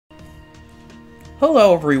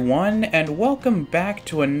Hello everyone, and welcome back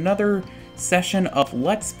to another session of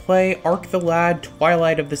Let's Play Ark the Lad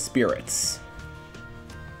Twilight of the Spirits.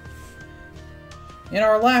 In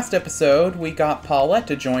our last episode, we got Paulette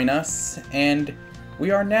to join us, and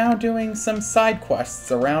we are now doing some side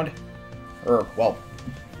quests around...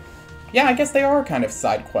 yeah, I guess they are kind of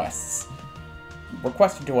side quests.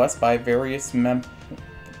 Requested to us by various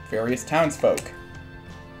townsfolk.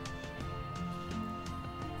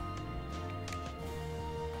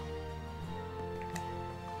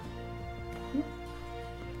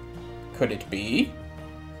 Could it be?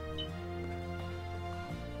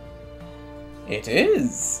 It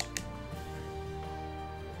is!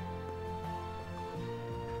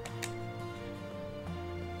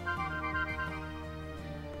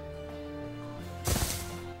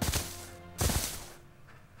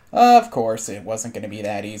 Of course, it wasn't going to be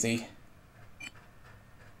that easy.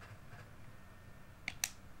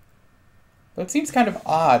 Though it seems kind of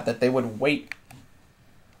odd that they would wait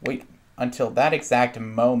until that exact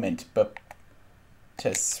moment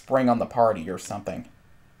to spring on the party or something.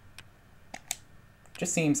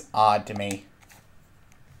 Just seems odd to me.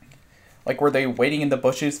 Like, were they waiting in the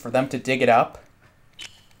bushes for them to dig it up?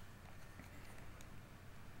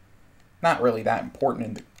 Not really that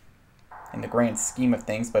important in the grand scheme of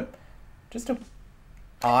things, but just a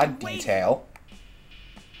odd detail.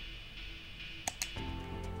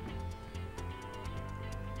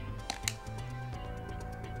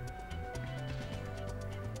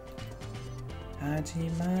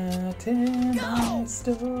 Hajimate my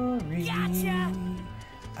story. Gotcha.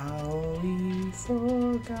 Aoi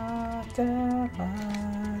sogata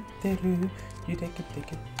matteru. Yudeke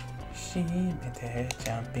shimete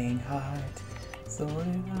jumping heart.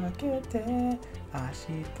 Sore wakete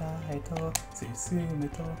ashita eto susumu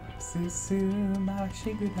to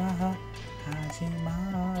susumashegu da.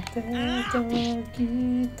 Hajimate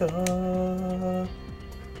toki to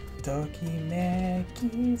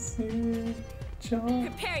tokimeki su.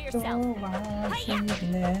 Prepare yourself. Hiya.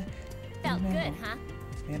 Felt good, huh?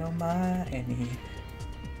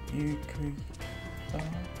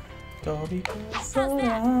 How's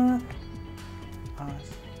that?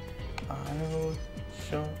 I'll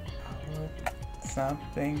show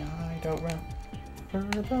something I don't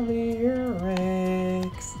remember the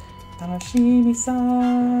lyrics.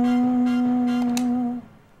 Tanoshimi-san.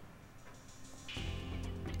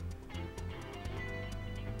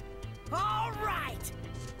 All right.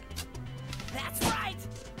 That's right.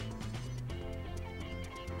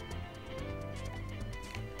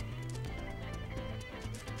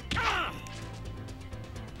 Ha!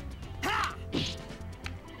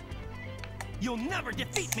 You'll never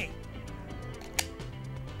defeat me.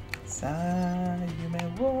 Sayume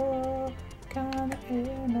wo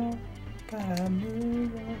kanae no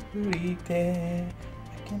karamu yo furite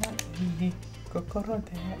akenai kokoro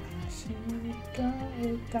de ashika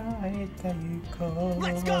etaeta yuko.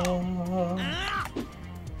 Let's go.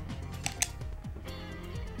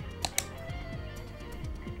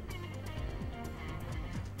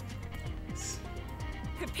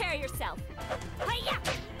 Prepare yourself. Hiya!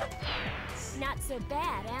 Not so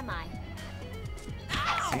bad, am I?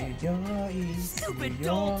 Stupid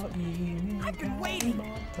dolt! I've been waiting!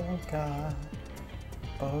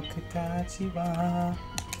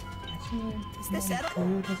 Is this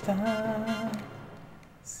edible?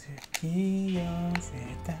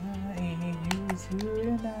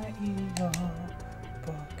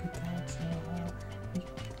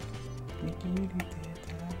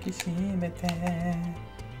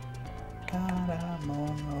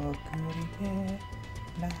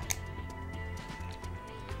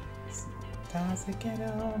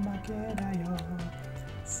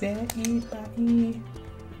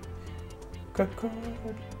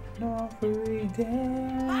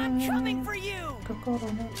 I'm coming for you!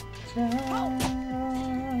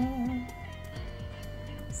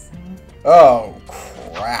 Oh,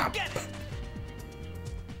 crap.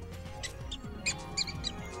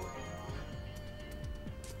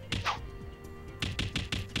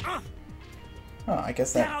 Oh, I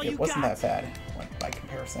guess that it wasn't that bad by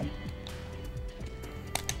comparison.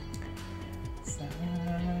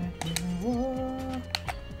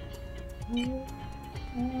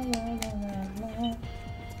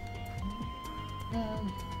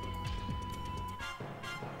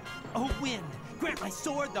 Oh wind, grant my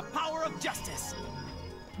sword the power of justice.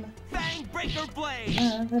 Fang breaker blade.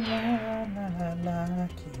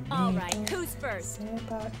 All right, who's first?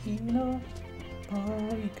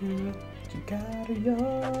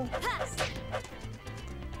 Pass.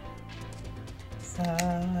 さあ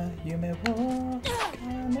夢を叶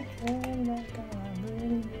えながら無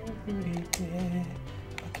理を振りて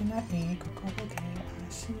けない心で明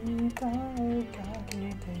日へかけ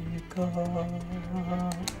てゆこう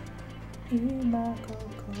今こ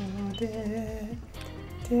こで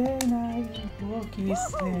手ない奇跡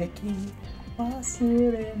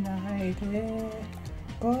忘れないで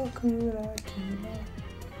僕ら君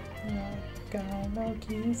の中の季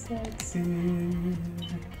節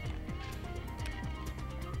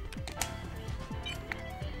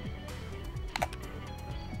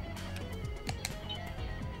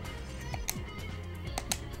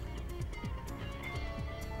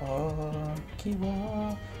気を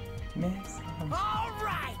目覚ま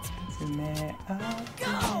見つめ合って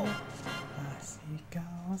足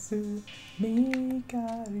がすみが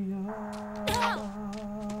るよ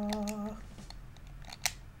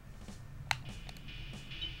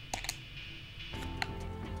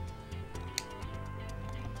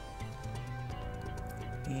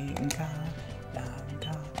因果なんか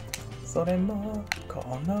それも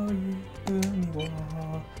この海を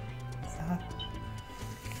さ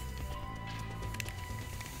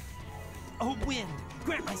Oh wind,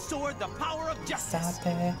 grant my sword the power of justice. さ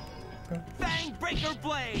て Fang breaker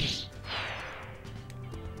blade.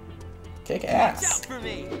 Kick Watch ass out for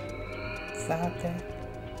me. さて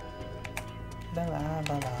ラララ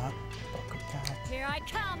ラ僕たち Here I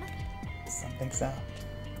come. Something's up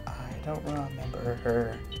I don't remember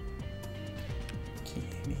her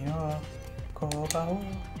君の言葉を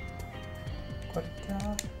これ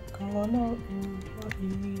だこの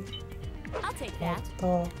潤い I'll take もっ that. と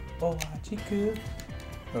お味く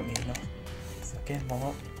海の酒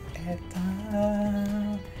も得た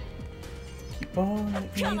希望のい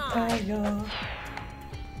たよ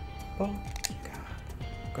僕が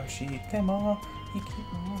少しでも生き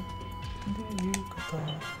物でいうこと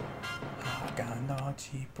母の自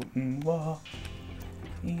分を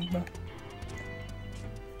今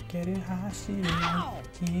ける走り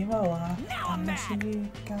今は話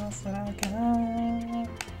がさらが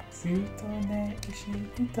ずっとね意識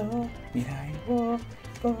と未来を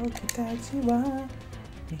僕たちは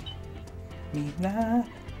みんな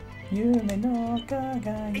夢の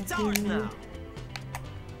輝く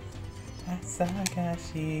探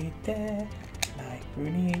してライフ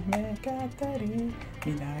に目がたり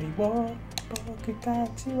未来を僕た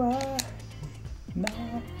ちはみんな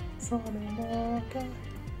それも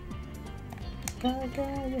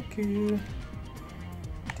輝くで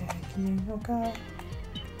きんのか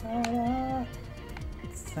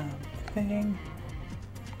Something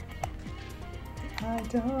I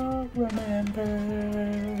don't remember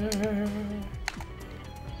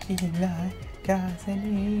嫌い風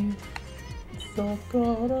にそ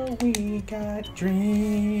ころ We got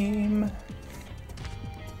dream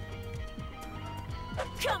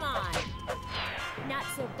Come on. Not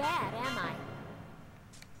so bad, am I?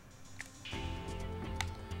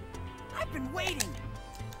 I've been waiting.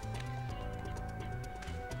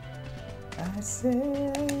 I say,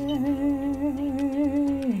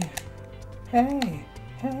 hey,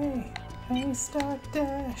 hey, hey, start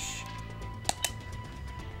dash.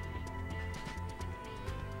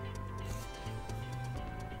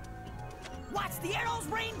 Watch the arrows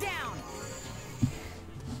rain down.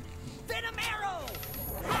 Venom arrow.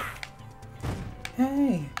 Ha!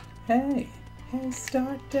 Hey, hey, hey,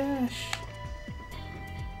 start dash.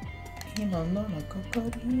 今の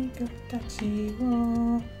心たち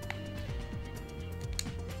を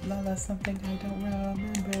Lala, something I don't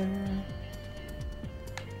remember.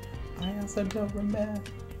 I also don't remember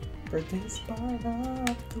this part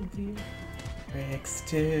of the lyrics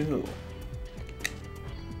too.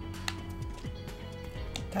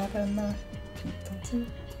 ただな一つ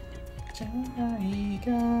じゃない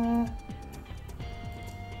が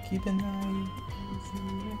気分ないず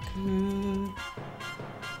れく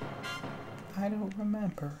I don't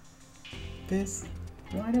remember this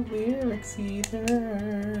line of lyrics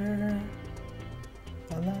either.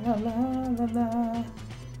 La la la la la la.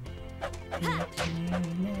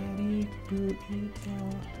 Ikinari buito.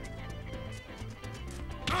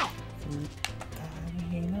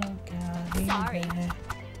 Futari no kari.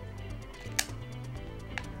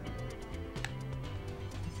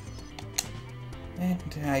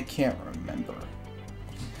 And I can't remember.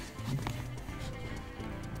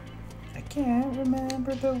 I can't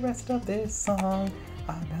remember the rest of this song.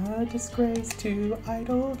 I'm a disgrace to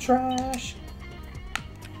idol trash.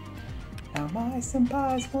 Now my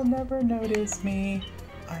senpais will never notice me.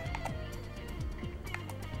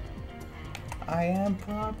 I am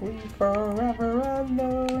probably forever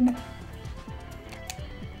alone.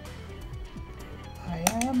 I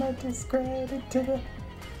am a discredit to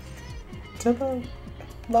the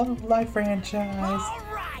Love of Life franchise. All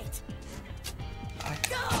right. I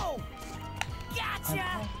Go.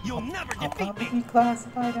 You'll never I'll defeat probably me. be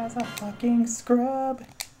classified as a fucking scrub.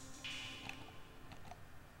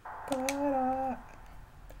 But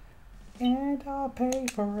and I'll pay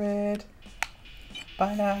for it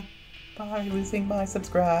by losing my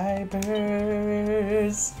subscribers.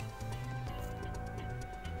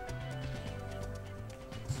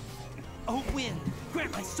 Oh wind,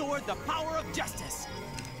 grant my sword the power of justice.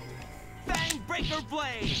 Fang breaker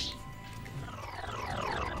blade.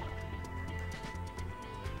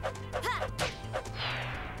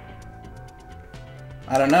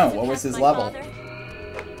 I don't know, what was his level?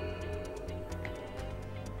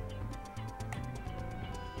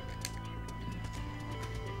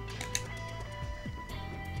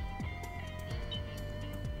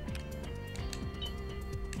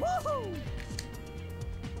 Woohoo!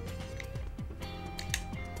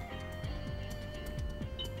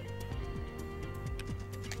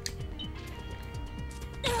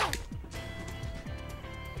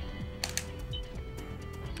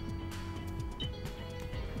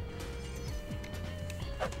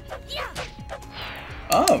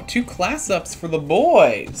 Oh, 2 class ups for the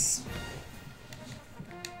boys.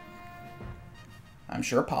 I'm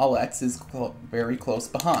sure Paulette's is very close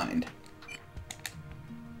behind.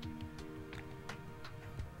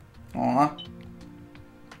 Aw.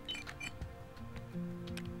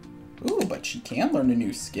 Ooh, but she can learn a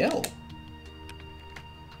new skill.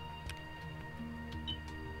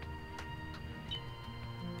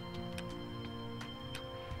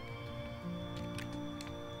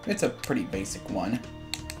 It's a pretty basic one.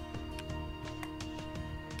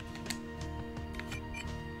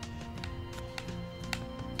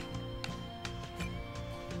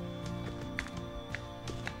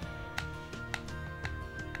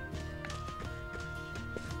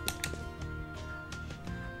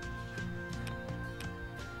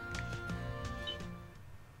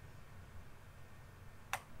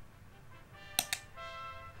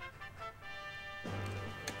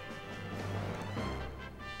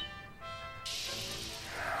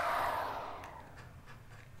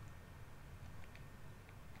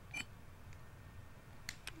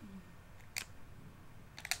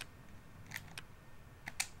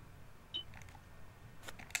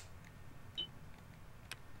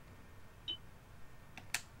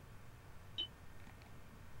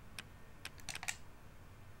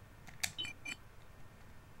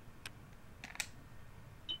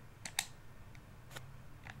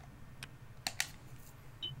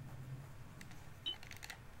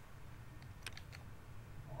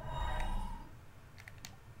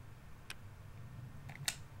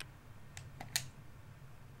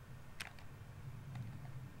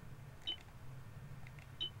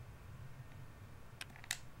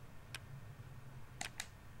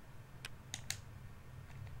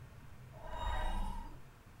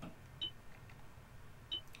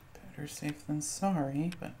 Better safe than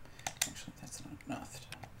sorry, but actually that's not enough.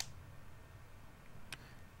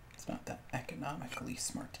 It's not that economically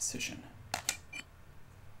smart decision.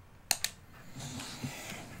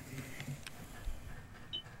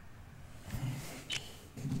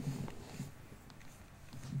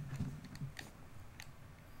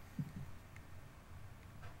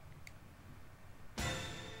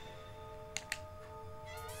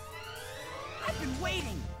 I've been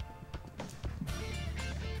waiting.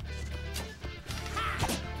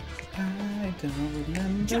 I don't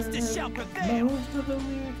remember Justice shall prevail. most of the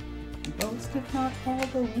most if not all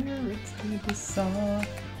the lyrics to the song.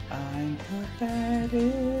 I'm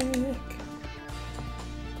pathetic.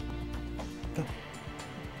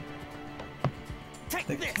 Take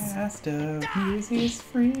The this. cast of Muse is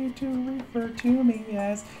free to refer to me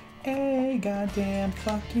as a goddamn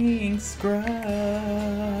fucking scrub.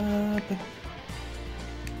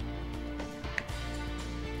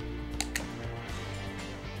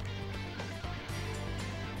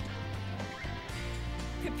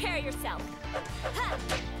 Prepare yourself. Ha!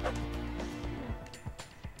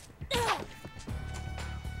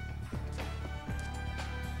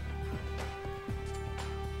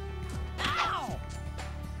 Ow!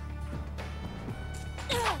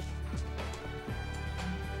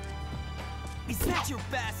 Is that your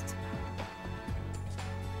best?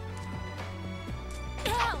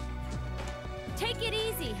 Ow! Take it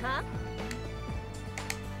easy, huh?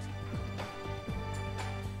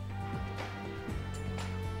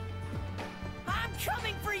 I'm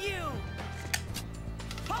coming for you.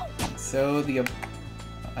 Oh! So the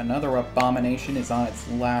another abomination is on its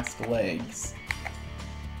last legs.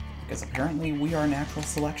 Because apparently we are natural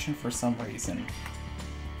selection for some reason.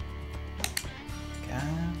 Gotta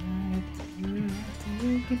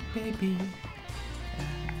take it, baby.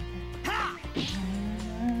 Ha!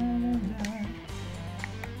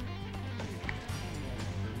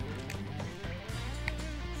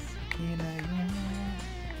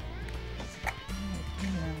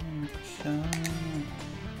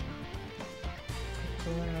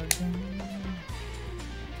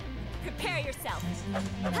 Prepare yourself.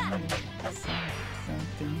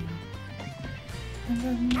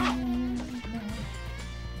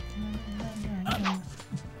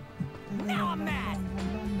 Now I'm mad.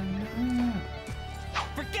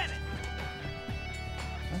 Forget it.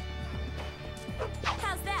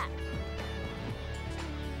 How's that?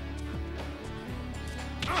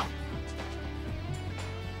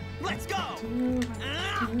 Let's go.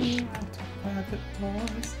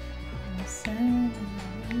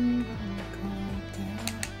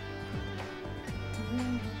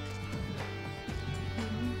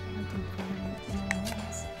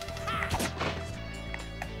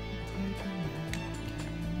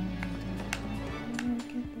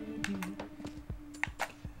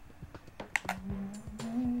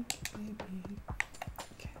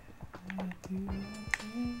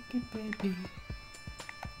 Baby.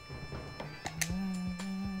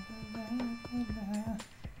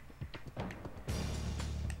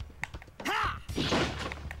 Ha!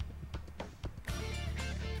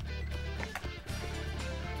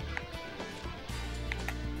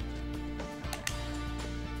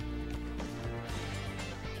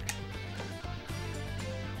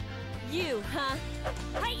 You, huh?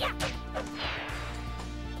 Hiya!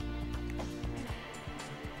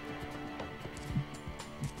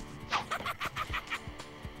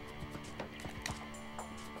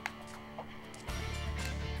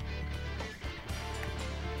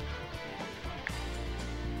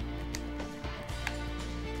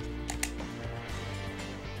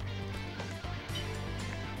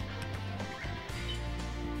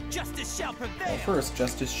 Justice shall prevail. Well, first,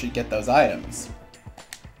 Justice should get those items.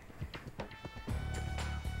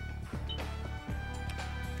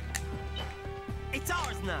 It's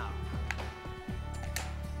ours now.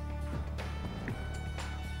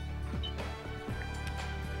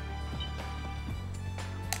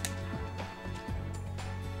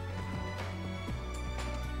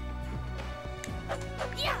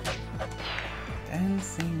 Yeah!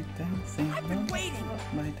 Dancing, dancing, I've been non-stop, waiting.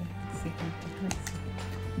 my dancing,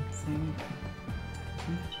 dancing,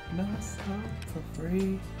 non-stop for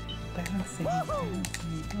free. Dancing, dancing,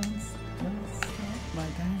 non-stop, my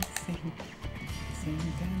dancing,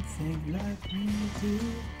 dancing like me do.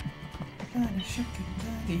 And a shaking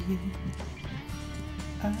body.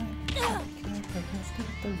 I can't get the rest of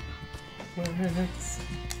the words.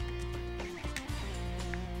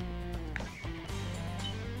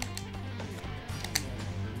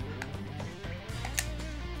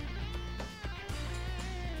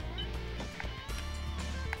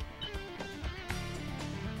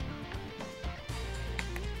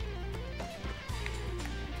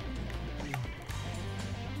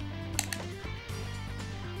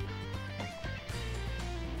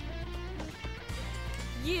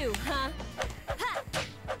 You, huh? Ha!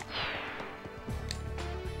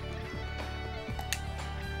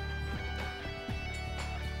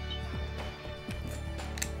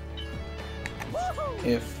 Woohoo!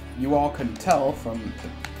 If you all couldn't tell from the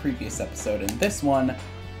previous episode and this one,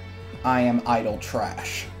 I am idle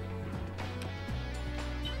trash.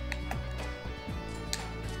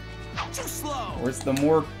 Too slow. Or is the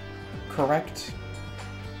more correct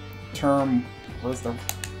term, or is the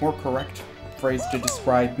more correct phrase to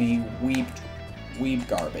describe me weeb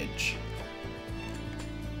garbage?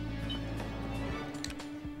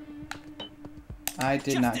 I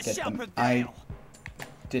did not Justice get shall the prevail.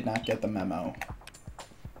 did not get the memo.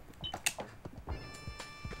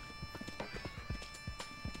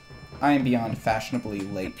 I am beyond fashionably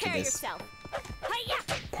late to Prepare this yourself.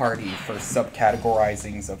 Hiya! party for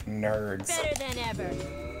subcategorizings of nerds. Better than ever.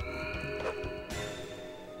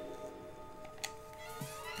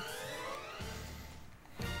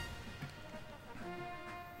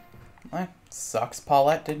 What? Sucks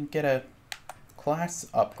Paulette didn't get a class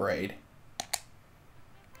upgrade.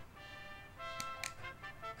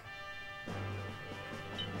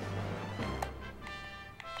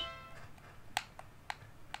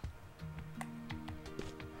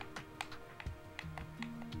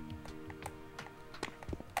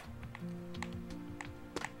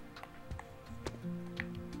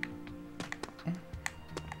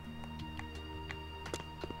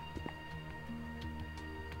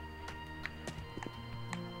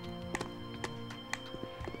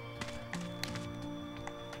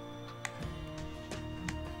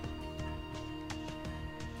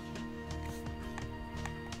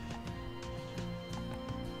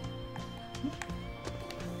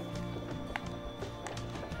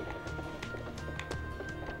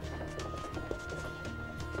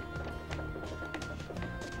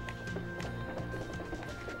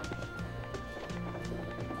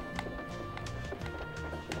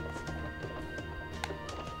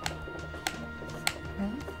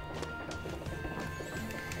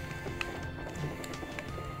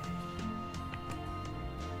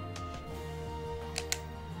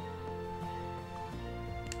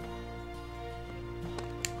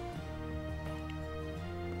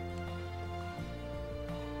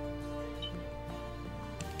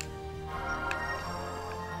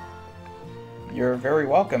 You're very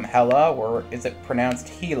welcome, Hela, or is it pronounced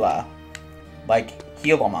Hela? Like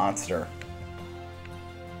Gila Monster.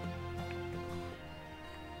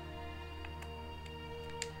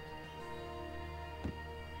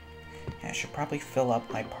 I should probably fill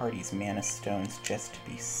up my party's mana stones just to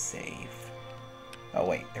be safe. Oh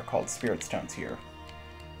wait, they're called spirit stones here.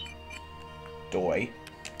 Doi.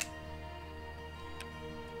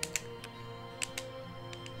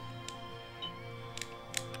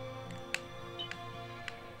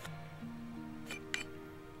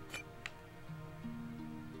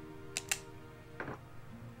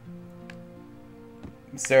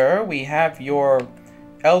 Sir, we have your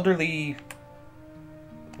elderly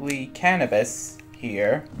cannabis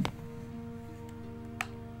here.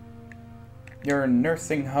 Your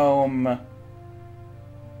nursing home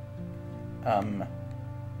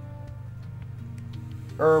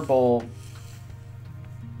herbal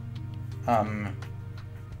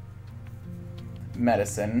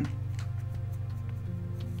medicine.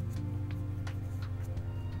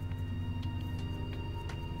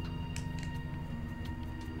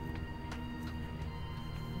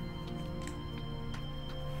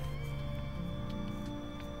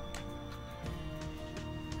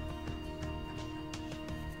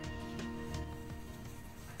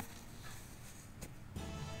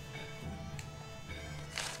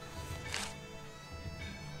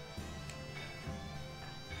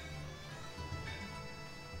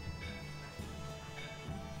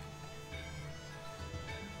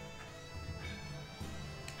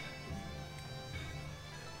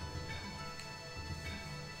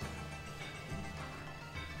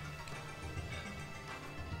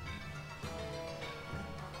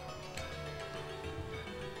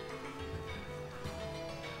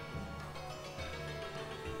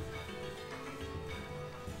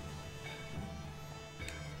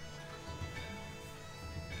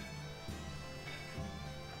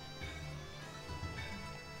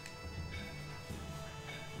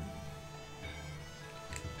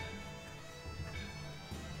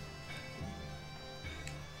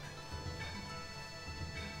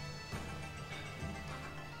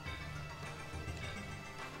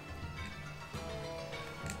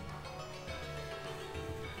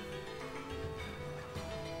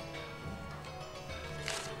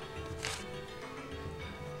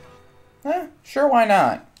 Sure, why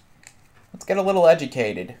not? Let's get a little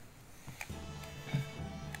educated.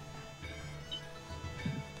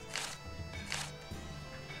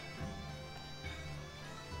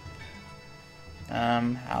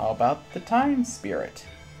 How about the time spirit?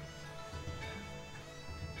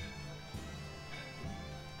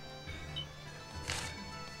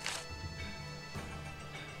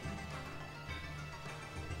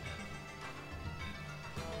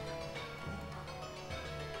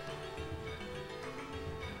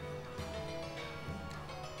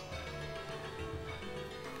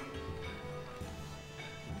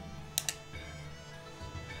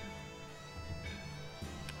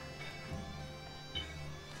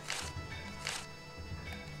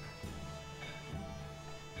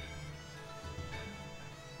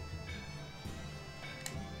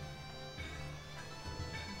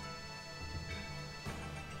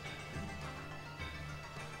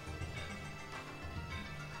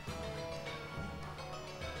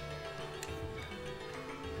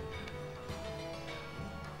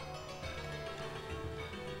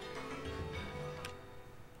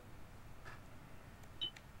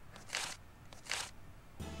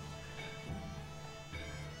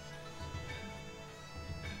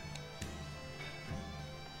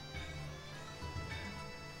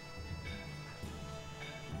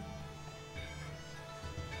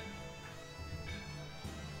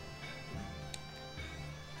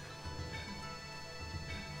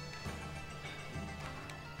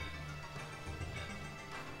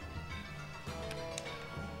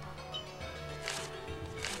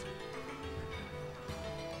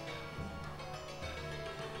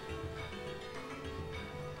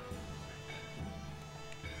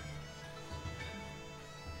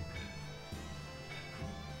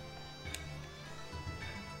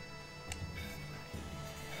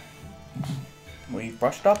 We've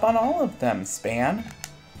brushed up on all of them, Span.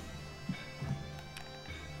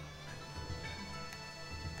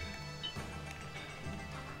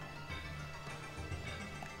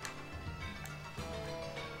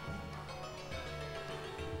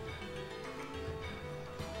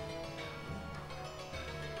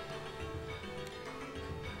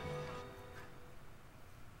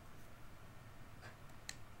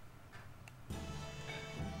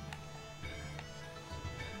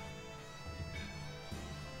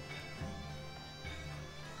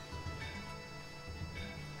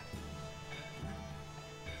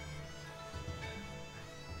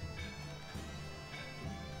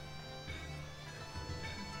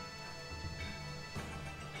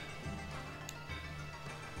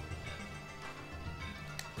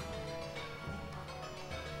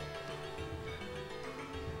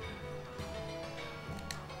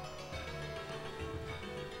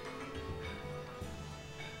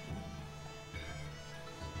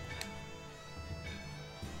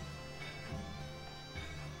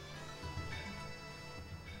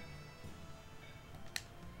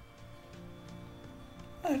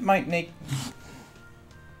 It might make...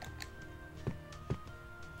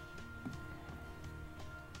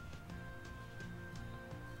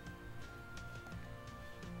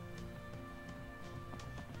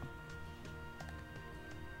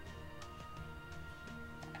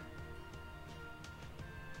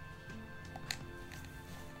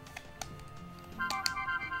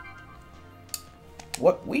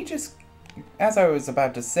 What we just... As I was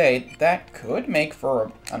about to say, that could make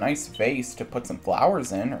for a nice vase to put some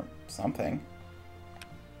flowers in, or something.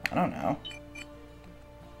 I don't know.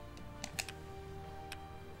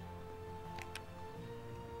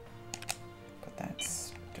 Put that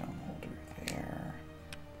stone holder there.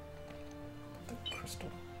 Put the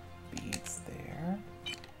crystal beads there.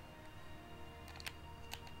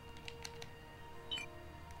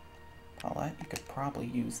 Paulette, you could probably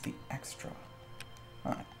use the extra.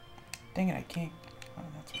 Huh. Dang it, I can't. Oh,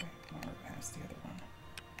 that's right. I'm already past the other one.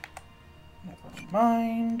 Never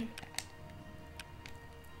mind.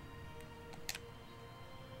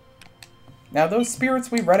 Now, those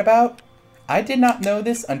spirits we read about, I did not know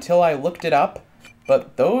this until I looked it up,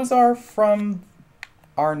 but those are from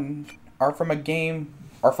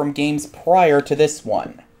games prior to this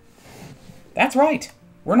one. That's right.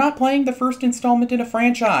 We're not playing the first installment in a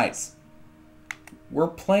franchise. We're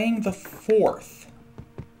playing the fourth.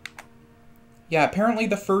 Yeah, apparently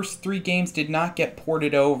the first 3 games did not get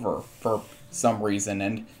ported over for some reason,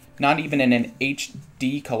 and not even in an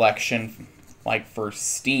HD collection like for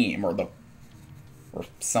Steam or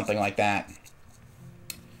something like that.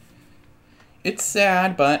 It's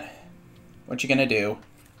sad, but what you gonna do?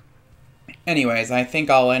 Anyways, I think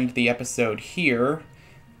I'll end the episode here.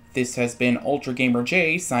 This has been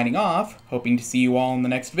UltraGamerJ signing off, hoping to see you all in the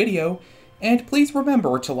next video, and please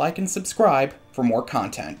remember to like and subscribe for more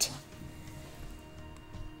content.